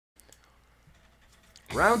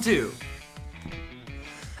Round 2.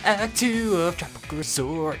 Act 2 of Tropical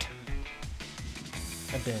Resort.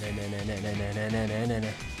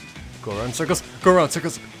 Go around circles. Go around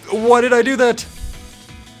circles. Why did I do that?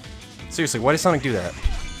 Seriously, why did Sonic do that?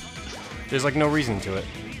 There's like no reason to it.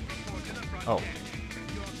 Oh.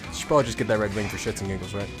 Should probably just get that red ring for shits and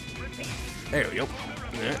giggles, right? There we go.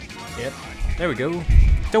 Yep. There we go.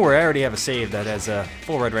 Don't worry, I already have a save that has a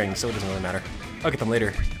full red ring, so it doesn't really matter. I'll get them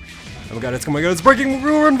later. Oh my god, it's breaking!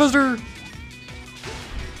 Run faster!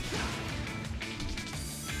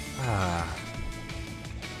 Ah.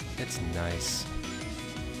 It's nice.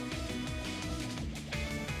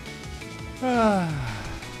 Ah.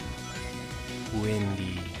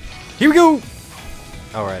 Windy. Here we go!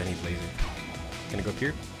 Alright, I need laser. Can I go up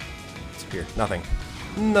here? It's up here. Nothing.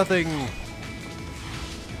 Nothing!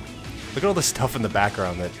 Look at all the stuff in the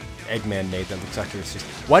background that Eggman made that looks like it's just...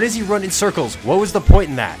 Why does he run in circles? What was the point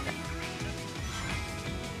in that?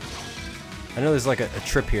 I know there's like a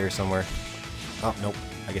trip here somewhere. Oh, nope.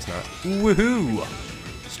 I guess not. Woohoo!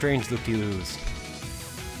 Strange looky-loos.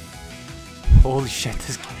 Holy shit,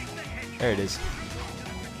 this... There it is.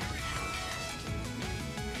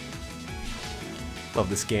 Love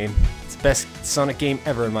this game. It's the best Sonic game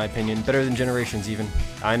ever in my opinion. Better than Generations even.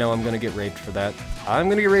 I know I'm gonna get raped for that. I'm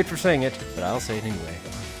gonna get raped for saying it, but I'll say it anyway.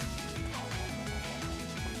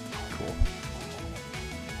 Cool.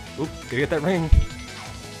 Oop, gotta get that ring.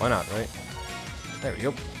 Why not, right? There we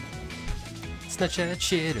go. Snatch that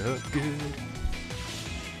shit up good.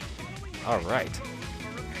 Alright.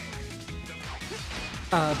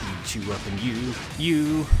 I'll beat you up and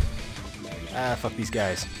you. Ah, fuck these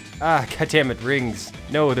guys. Ah, goddammit, rings.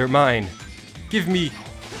 No, they're mine. Give me.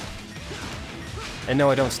 And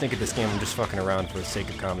no, I don't stink at this game, I'm just fucking around for the sake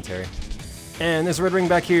of commentary. And there's a red ring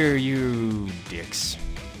back here, you dicks.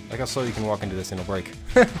 Like how slow you can walk into this and it'll break.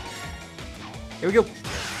 Here we go.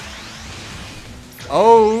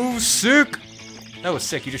 Oh, sick! That was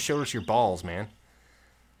sick, you just showed us your balls, man.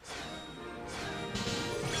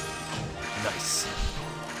 Nice.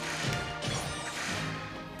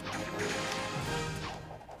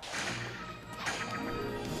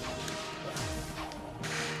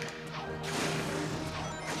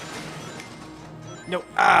 No,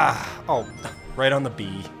 ah! Oh, right on the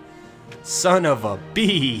bee. Son of a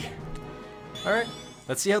bee! Alright,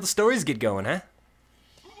 let's see how the stories get going, huh?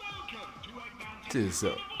 This is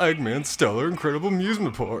Eggman's Stellar Incredible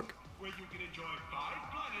Amusement Park. Where you can enjoy 5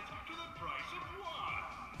 planets for the price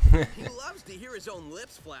of 1. He loves to hear his own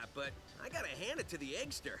lips flap, but I gotta hand it to the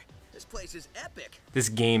Eggster. This place is epic. This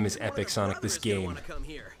game is epic, Sonic. This game.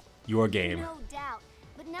 Your game. No doubt,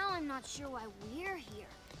 but now I'm not sure why we're here.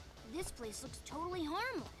 This place looks totally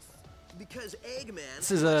harmless. Because Eggman.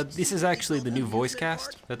 This is actually the new voice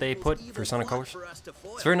cast that they put for Sonic Colors.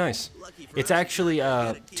 It's very nice. It's actually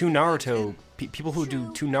two Naruto people who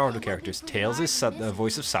do two Naruto characters. Tails is the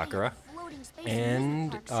voice of Sakura,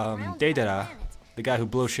 and Deidara, the guy who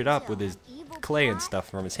blows shit up with his clay and stuff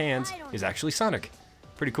from his hands, is actually Sonic.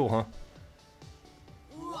 Pretty cool, huh?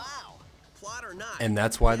 And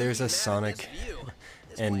that's why there's a Sonic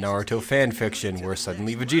and Naruto fanfiction where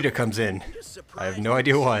suddenly Vegeta comes in. I have no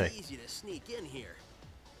idea why.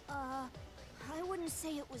 I wouldn't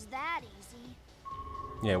say it was that easy.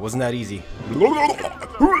 Yeah, it wasn't that easy. People,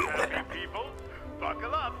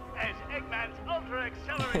 buckle up as Eggman's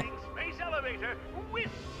ultra-accelerating space elevator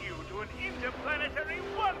whisks you to an interplanetary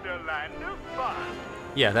wonderland of fun.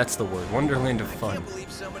 Yeah, that's the word. Wonderland of fun. I can't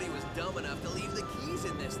believe somebody was dumb enough to leave the keys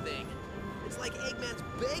in this thing. It's like Eggman's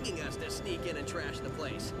begging us to sneak in and trash the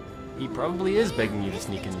place. He probably is begging you to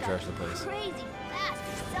sneak in and trash the place. Crazy fast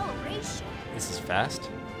celebration. This is fast?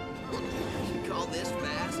 You call this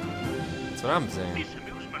fast? That's what I'm saying. This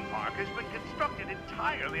amusement park has been constructed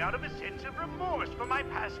entirely out of a sense of remorse for my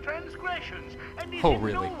past transgressions, and is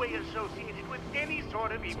in no way associated with any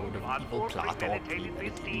sort of evil plot or premeditated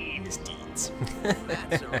misdeeds.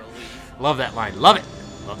 That's a relief. Love that line. Love it.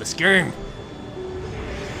 Love this game.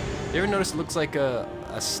 You ever notice it looks like a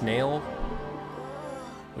snail?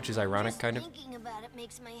 Which is ironic, kind of. Thinking about it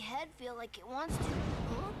makes my head feel like it wants to.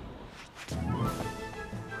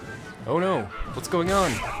 Oh no! What's going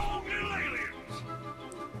on?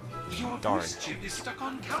 Your Darn. voice chip is stuck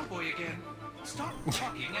on Cowboy again. Stop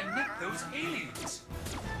talking and net those aliens.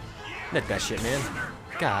 Net that shit, man.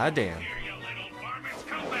 God damn.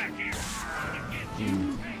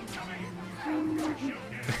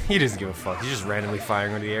 He doesn't give a fuck. He's just randomly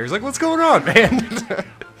firing into the air. He's like, what's going on, man?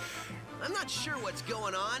 I'm not sure what's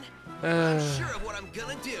going on. I'm sure of what I'm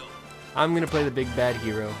gonna do. I'm gonna play the big bad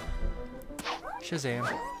hero. Shazam.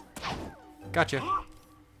 Gotcha. Hey,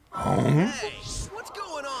 what's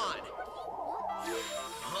going on?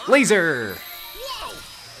 Laser!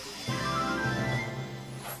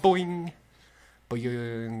 Boing!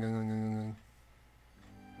 Boing!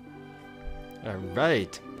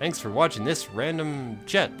 Alright. Thanks for watching this random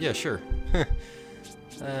chat. Yeah, sure.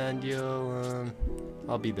 And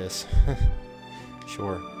I'll be this.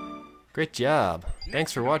 Sure. Great job.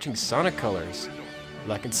 Thanks for watching Sonic Colors.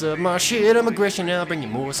 Like and sub my shit, I'm Agrsn, and I'll bring you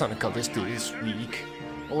more Sonic Colors this week.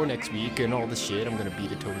 Or next week, and all the shit. I'm gonna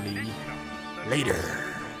beat it totally later.